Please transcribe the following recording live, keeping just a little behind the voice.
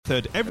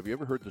Heard Have you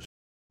ever heard this?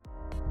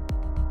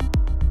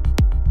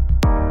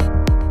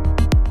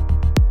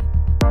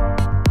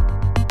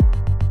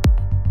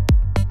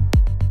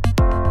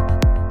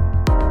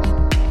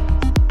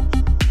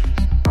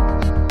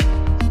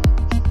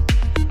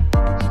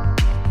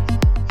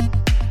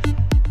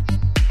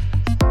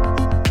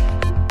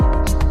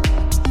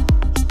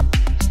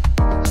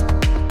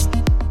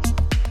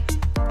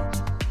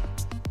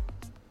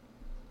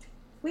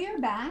 We are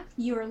back.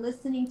 You are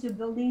listening to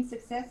Building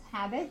Success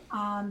Habit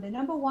on the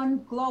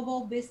 #1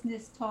 global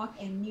business talk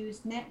and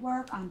news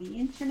network on the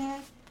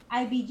internet,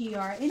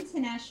 IBGR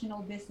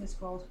International Business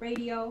Growth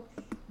Radio.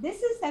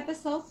 This is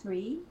episode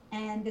 3,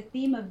 and the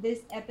theme of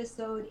this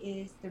episode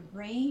is the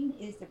brain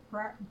is the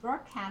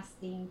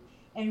broadcasting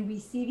and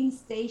receiving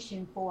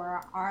station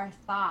for our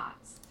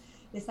thoughts.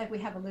 It's like we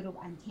have a little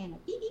antenna.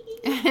 Beep,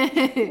 beep,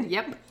 beep, beep.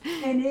 Yep.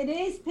 And it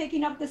is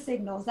picking up the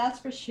signals, that's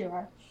for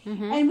sure.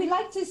 Mm-hmm. And we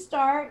like to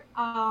start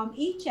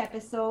each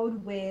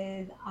episode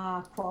with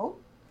a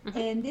quote. Mm-hmm.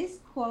 And this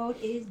quote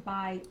is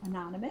by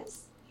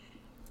Anonymous.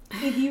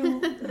 If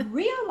you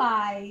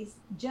realize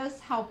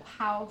just how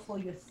powerful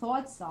your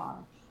thoughts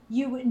are,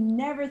 you would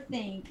never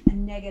think a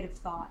negative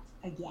thought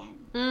again.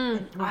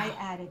 And I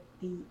added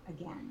the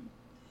again.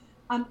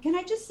 Can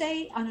I just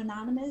say on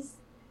Anonymous,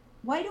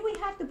 why do we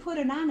have to put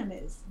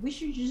anonymous? We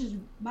should just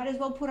might as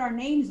well put our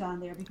names on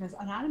there, because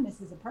anonymous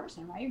is a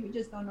person, right? We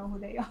just don't know who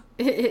they are.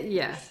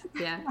 Yeah.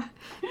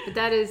 But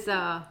that is,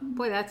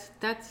 boy, that's,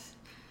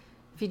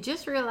 if you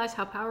just realize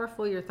how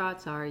powerful your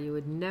thoughts are, you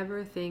would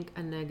never think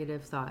a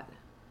negative thought.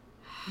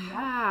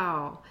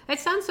 Wow. It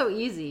sounds so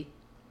easy.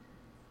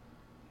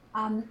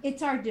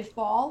 It's our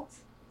default.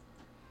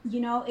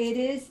 You know, it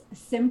is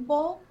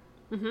simple,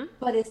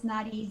 but it's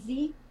not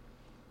easy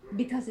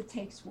because it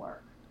takes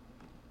work.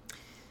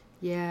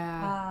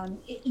 Yeah.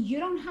 You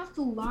don't have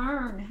to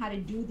learn how to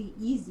do the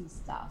easy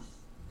stuff.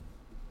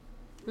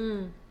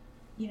 You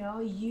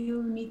know,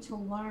 you need to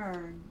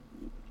learn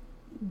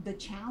the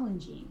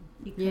challenging,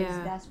 because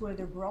that's where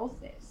the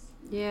growth is.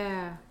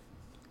 Yeah.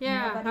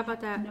 How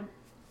about that?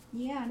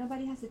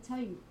 Nobody has to tell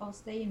you, oh,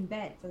 stay in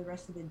bed for the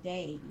rest of the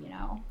day, you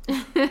know.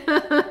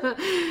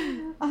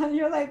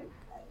 You're like,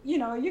 you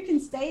know, you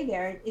can stay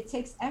there. It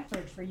takes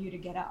effort for you to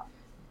get up.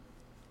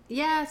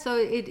 Yeah, so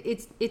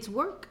it's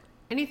work.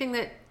 Anything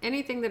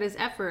that is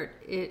effort,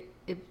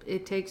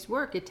 it takes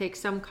work. It takes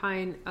some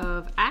kind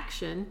of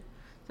action,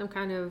 some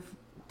kind of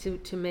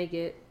to make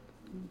it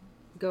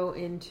go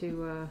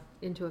into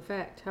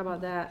effect. How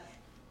about that?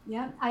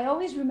 Yeah, I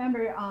always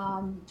remember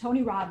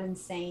Tony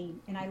Robbins saying,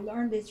 and I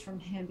learned this from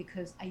him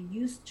because I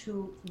used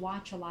to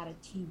watch a lot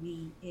of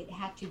TV. It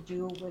had to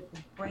do with the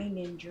brain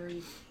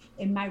injury.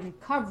 In my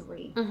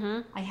recovery,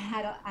 I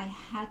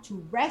had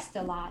to rest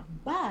a lot,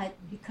 but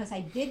because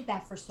I did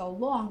that for so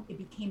long, it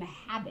became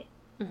a habit.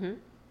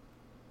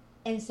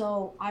 And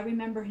so I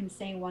remember him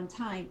saying one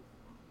time,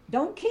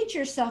 don't kid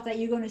yourself that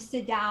you're going to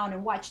sit down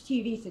and watch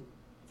TV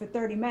for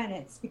 30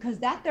 minutes, because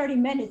that 30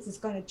 minutes is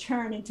going to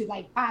turn into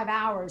like 5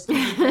 hours.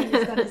 Your brain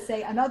is going to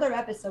say another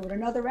episode.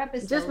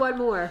 Just one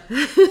more.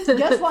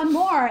 Just one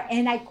more.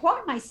 And I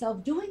caught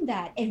myself doing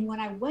that. And when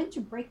I went to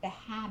break the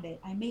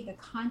habit, I made the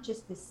conscious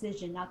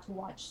decision not to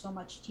watch so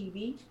much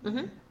TV.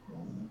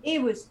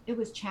 It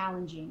was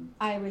challenging.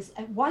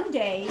 One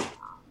day,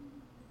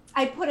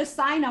 I put a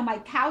sign on my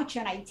couch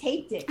and I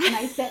taped it, and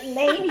I said,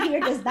 laying here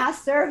does not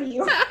serve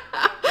you.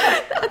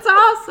 That's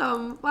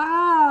awesome.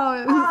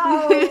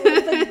 Wow.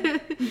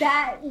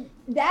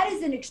 That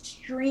is an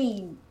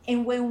extreme.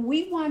 And when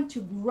we want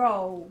to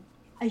grow,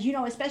 you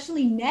know,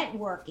 especially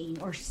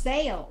networking or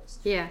sales,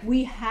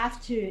 we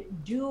have to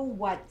do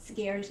what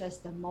scares us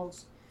the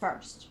most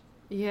first.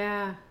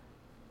 Yeah.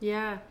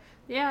 A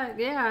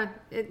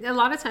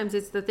lot of times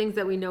it's the things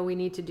that we know we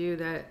need to do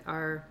that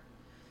are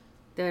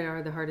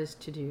the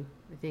hardest to do,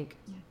 I think.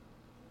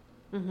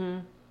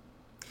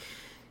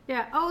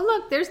 Yeah. Oh,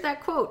 look, there's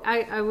that quote.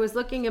 I was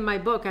looking in my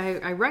book.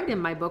 I write in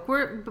my book.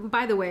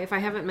 By the way, if I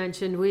haven't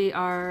mentioned, we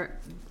are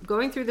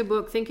going through the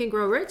book Think and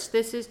Grow Rich.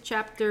 This is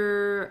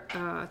chapter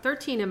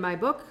 13 in my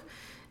book.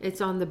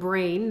 It's on the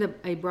brain,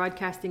 a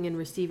broadcasting and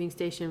receiving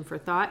station for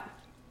thought.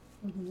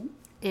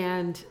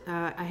 And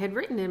I had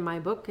written in my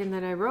book, and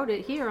then I wrote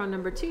it here on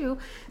number 2,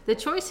 the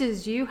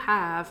choices you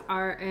have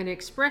are an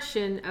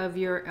expression of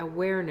your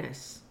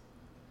awareness.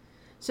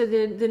 So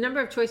the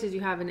number of choices you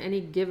have in any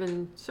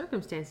given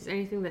circumstances,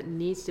 anything that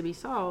needs to be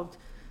solved,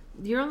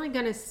 you're only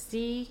going to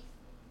see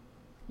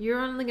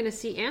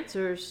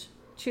answers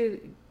to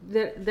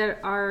that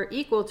are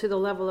equal to the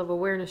level of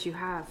awareness you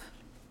have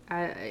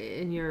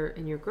in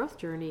your growth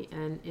journey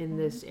and in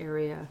this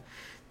area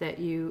that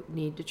you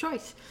need to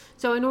choice.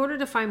 So in order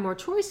to find more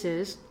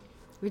choices,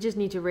 we just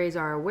need to raise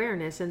our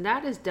awareness, and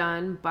that is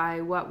done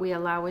by what we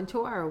allow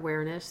into our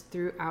awareness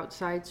through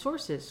outside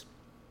sources.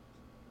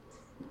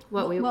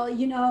 Well,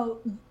 you know,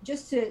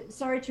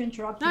 sorry to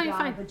interrupt you,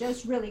 Donna, but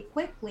just really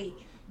quickly,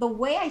 the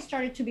way I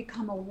started to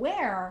become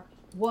aware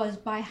was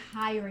by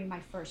hiring my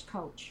first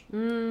coach.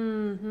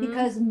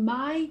 Because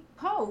my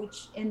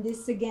coach, and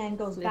this again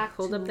goes back to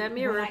hold up that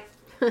mirror.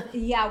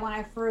 Yeah, when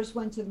I first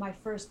went to my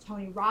first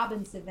Tony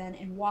Robbins event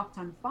and walked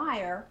on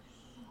fire,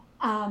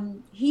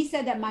 he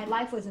said that my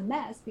life was a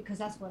mess because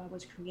that's what I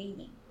was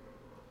creating.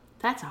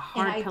 That's a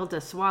And hard pill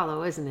to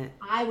swallow, isn't it?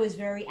 I was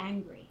very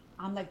angry.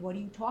 I'm like, what are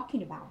you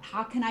talking about?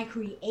 How can I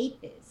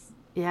create this?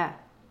 Yeah.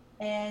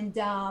 And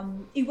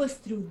it was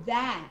through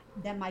that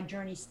my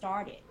journey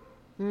started,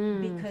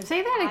 because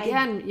Say that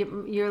again.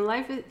 Your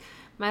life is,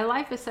 my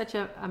life is such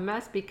a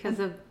mess because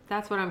of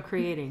that's what I'm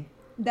creating.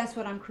 that's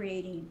what I'm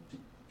creating.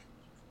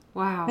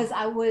 Wow. Because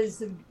I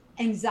was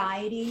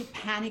anxiety,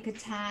 panic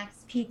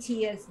attacks,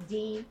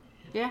 PTSD,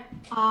 Yeah.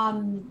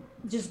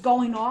 just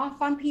going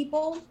off on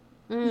people,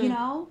 you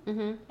know.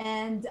 Mm-hmm.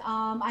 And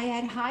I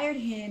had hired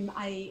him.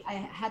 I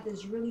had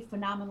this really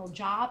phenomenal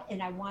job,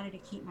 and I wanted to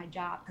keep my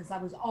job because I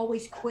was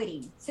always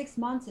quitting. 6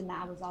 months and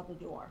I was out the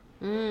door.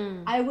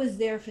 I was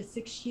there for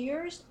 6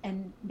 years,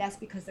 and that's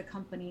because the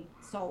company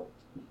sold.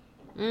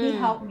 He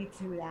helped me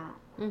through that.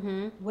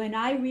 When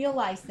I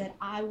realized that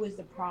I was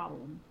the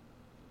problem,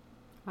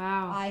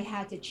 wow, I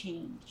had to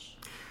change.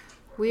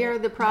 We are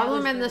the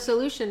problem and the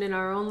solution in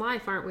our own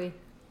life, aren't we?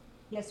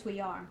 Yes,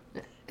 we are.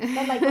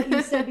 But like what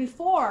you said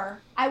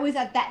before, I was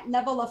at that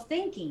level of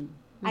thinking.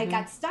 I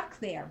got stuck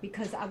there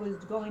because I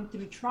was going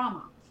through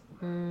trauma.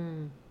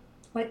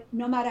 But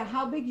no matter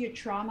how big your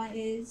trauma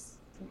is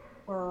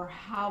or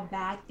how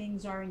bad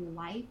things are in your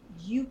life,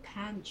 you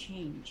can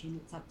change, and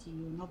it's up to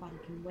you. Nobody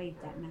can wave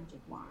that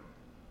magic wand.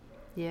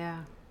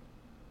 Yeah.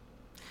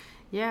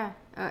 Yeah,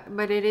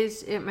 but I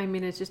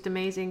mean, it's just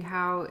amazing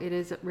how it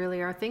is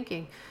really our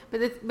thinking. But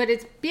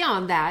it's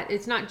beyond that.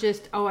 It's not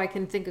just, oh, I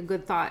can think a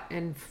good thought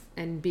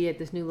and be at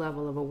this new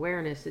level of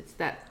awareness. It's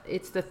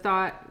the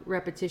thought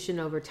repetition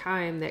over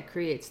time that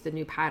creates the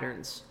new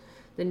patterns,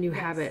 the new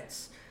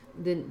habits,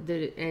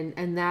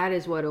 and that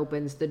is what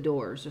opens the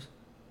doors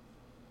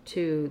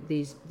to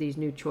these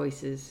new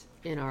choices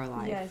in our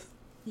life. Yes,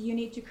 you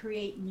need to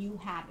create new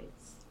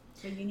habits.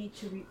 So you need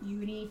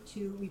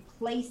to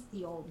replace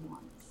the old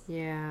ones.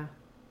 Yeah.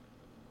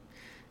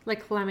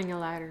 Like climbing a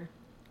ladder.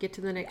 Get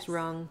to the next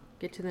rung,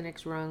 get to the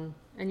next rung,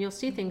 and you'll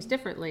see things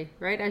differently,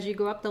 right? As you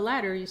go up the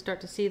ladder, you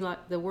start to see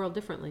the world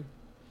differently.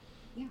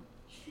 Yeah.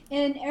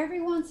 And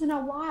every once in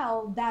a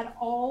while, that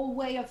old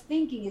way of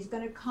thinking is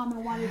going to come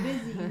and want to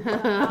visit you.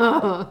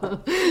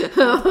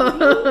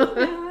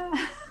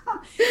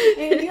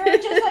 And you're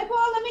just like,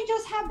 well, let me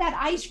just have that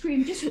ice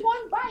cream, just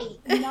one bite,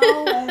 and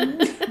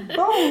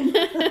boom.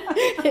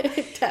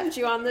 Taps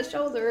you on the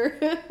shoulder.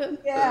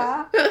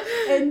 Yeah.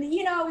 And,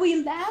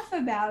 we laugh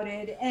about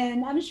it.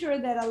 And I'm sure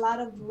that a lot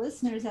of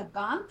listeners have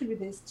gone through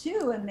this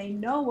too, and they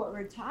know what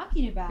we're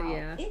talking about.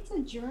 Yeah. It's a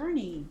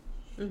journey.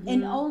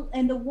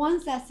 And the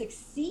ones that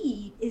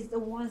succeed is the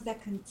ones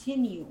that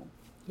continue.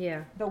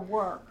 Yeah. The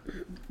work,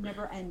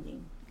 never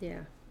ending.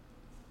 Yeah.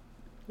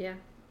 Yeah.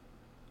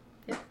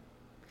 Yeah.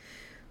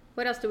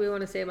 What else do we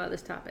want to say about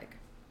this topic?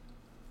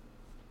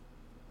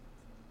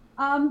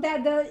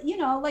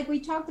 That like we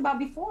talked about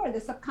before, the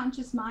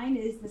subconscious mind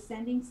is the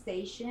sending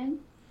station,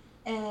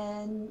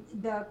 and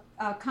the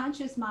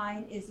conscious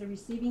mind is the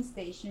receiving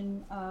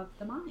station of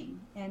the mind,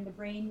 and the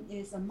brain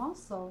is a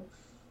muscle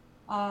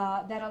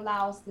that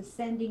allows the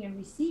sending and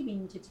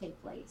receiving to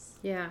take place.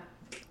 Yeah.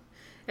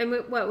 And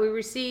we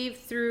receive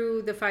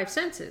through the five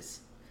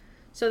senses.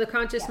 So the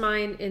conscious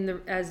mind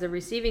as the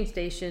receiving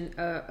station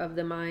of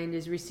the mind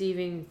is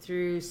receiving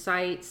through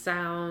sight,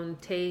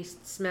 sound,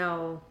 taste,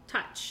 smell,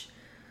 touch,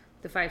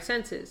 the five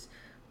senses.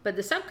 But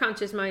the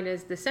subconscious mind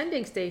as the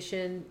sending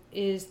station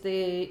is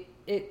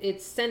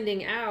it's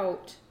sending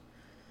out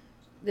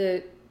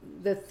the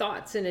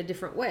thoughts in a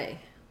different way.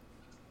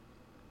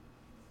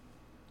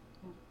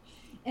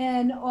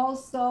 And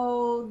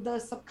also the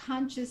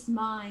subconscious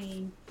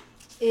mind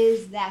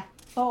is that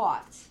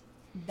thought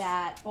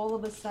that all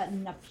of a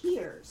sudden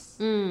appears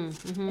and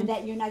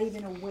that you're not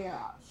even aware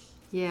of.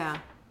 Yeah.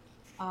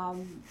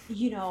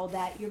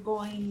 That you're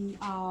going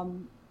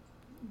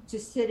to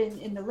sit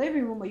in the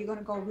living room, or you're going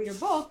to go read a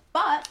book,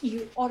 but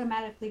you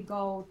automatically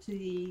go to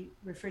the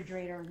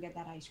refrigerator and get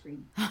that ice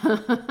cream.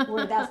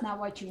 Or that's not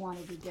what you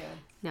wanted to do.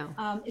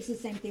 No. It's the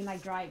same thing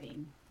like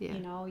driving. Yeah.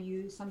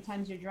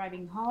 Sometimes you're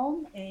driving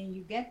home and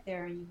you get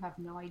there and you have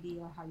no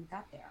idea how you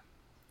got there.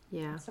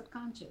 Yeah. It's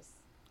subconscious.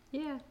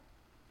 Yeah.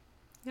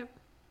 Yep.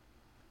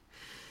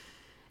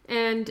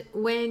 And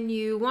when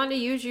you want to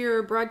use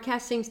your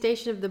broadcasting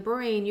station of the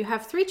brain, you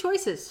have three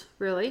choices,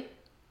 really.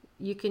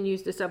 You can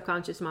use the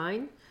subconscious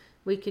mind,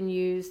 we can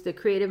use the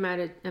creative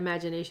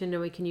imagination,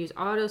 and we can use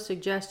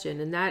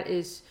autosuggestion. And that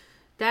is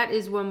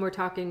when we're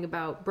talking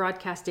about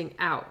broadcasting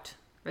out,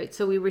 right?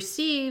 So we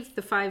receive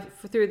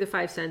through the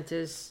five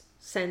senses,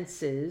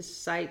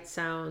 sight,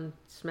 sound,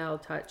 smell,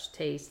 touch,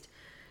 taste.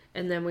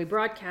 And then we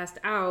broadcast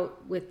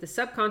out with the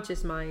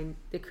subconscious mind,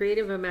 the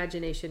creative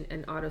imagination,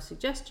 and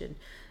autosuggestion.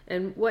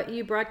 And what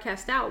you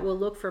broadcast out will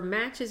look for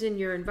matches in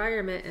your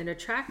environment and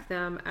attract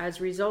them as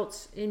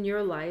results in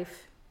your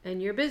life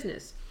and your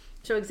business.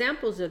 So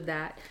examples of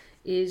that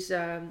is,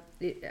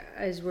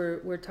 as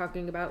we're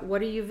talking about,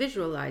 what are you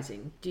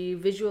visualizing? Do you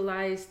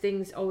visualize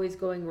things always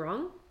going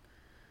wrong?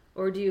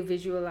 or do you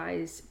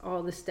visualize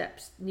all the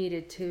steps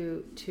needed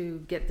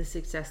to get the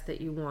success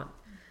that you want?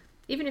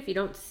 Even if you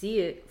don't see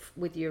it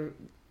with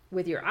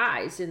your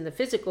eyes in the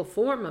physical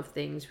form of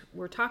things,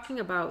 we're talking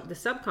about the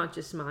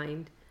subconscious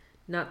mind,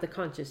 not the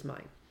conscious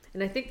mind.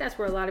 And I think that's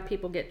where a lot of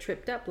people get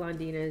tripped up,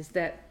 Londina, is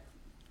that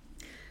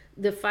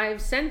the five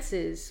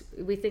senses,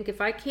 we think if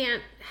I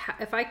can't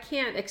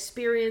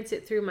experience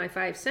it through my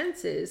five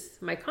senses,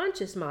 my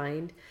conscious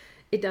mind,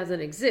 it doesn't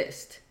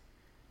exist.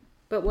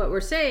 But what we're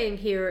saying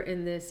here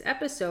in this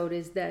episode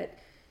is that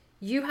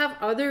you have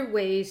other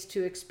ways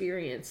to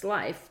experience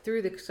life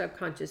through the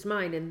subconscious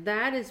mind, and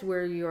that is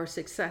where your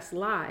success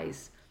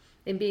lies,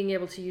 in being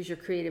able to use your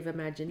creative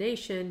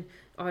imagination,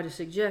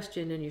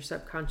 autosuggestion, and your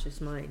subconscious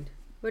mind.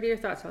 What are your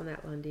thoughts on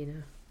that,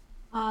 Londina?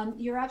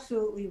 You're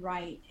absolutely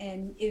right.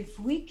 And if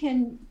we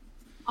can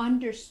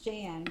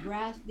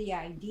grasp the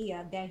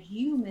idea that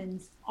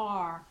humans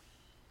are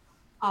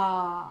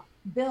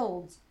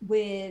built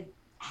with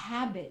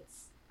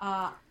habits,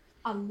 a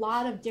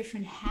lot of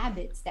different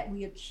habits that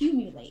we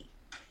accumulate.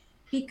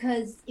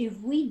 Because if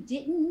we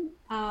didn't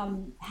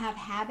have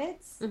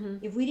habits,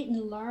 if we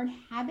didn't learn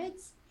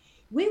habits,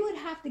 we would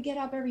have to get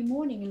up every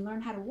morning and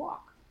learn how to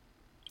walk.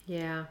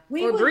 Yeah.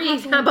 Or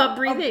breathe. How about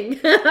breathing?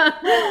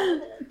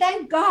 Well,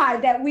 thank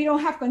God that we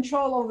don't have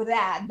control over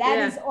that. That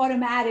is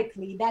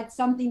automatically, that's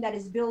something that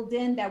is built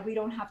in, that we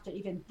don't have to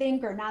even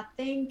think or not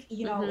think.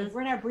 You know, if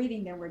we're not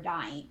breathing, then we're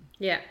dying.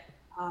 Yeah.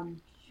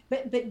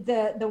 But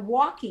the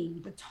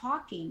walking, the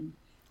talking,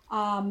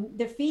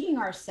 the feeding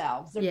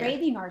ourselves, the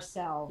bathing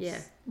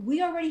ourselves,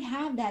 we already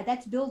have that.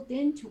 That's built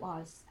into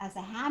us as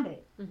a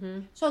habit.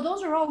 So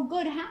those are all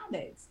good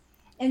habits.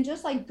 And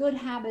just like good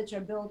habits are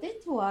built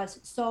into us,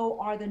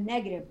 so are the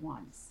negative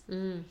ones.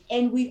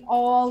 And we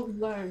all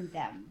learn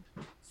them.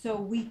 So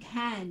we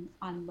can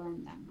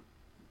unlearn them.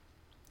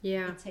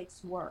 Yeah. It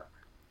takes work.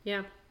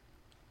 Yeah.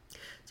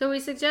 So we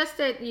suggest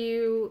that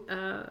you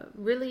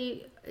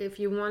really, if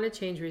you want to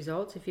change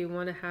results, if you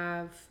want to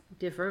have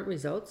different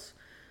results,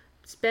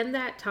 spend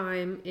that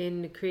time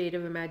in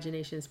creative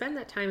imagination, spend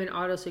that time in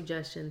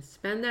autosuggestion,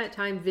 spend that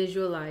time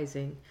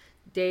visualizing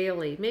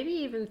daily, maybe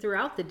even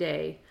throughout the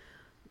day,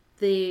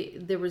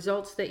 the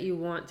results that you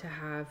want to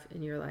have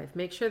in your life.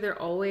 Make sure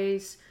they're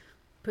always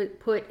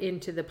put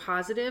into the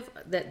positive,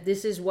 that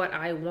this is what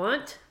I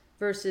want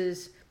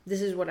versus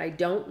this is what I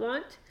don't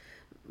want.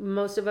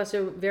 Most of us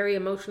are very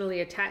emotionally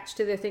attached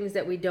to the things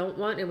that we don't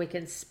want, and we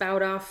can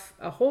spout off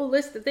a whole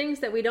list of things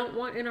that we don't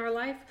want in our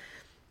life.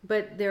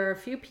 But there are a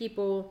few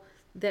people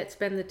that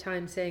spend the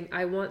time saying,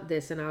 I want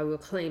this and I will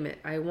claim it.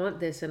 I want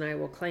this and I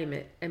will claim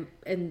it.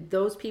 And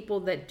those people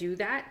that do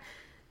that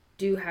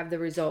do have the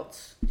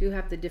results, do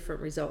have the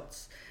different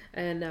results.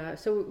 And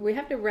so we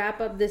have to wrap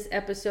up this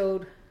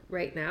episode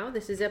right now.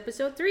 This is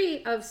episode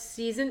 3 of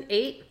season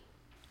 8.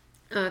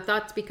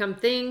 Thoughts Become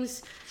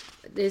Things.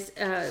 This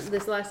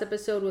last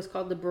episode was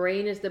called The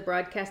Brain is the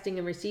Broadcasting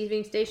and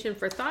Receiving Station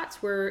for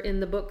Thoughts. We're in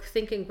the book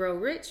Think and Grow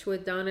Rich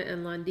with Donna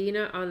and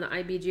Londina on the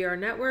IBGR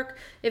Network.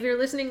 If you're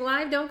listening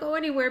live, don't go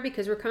anywhere,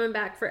 because we're coming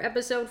back for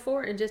episode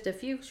 4 in just a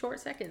few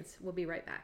short seconds. We'll be right back.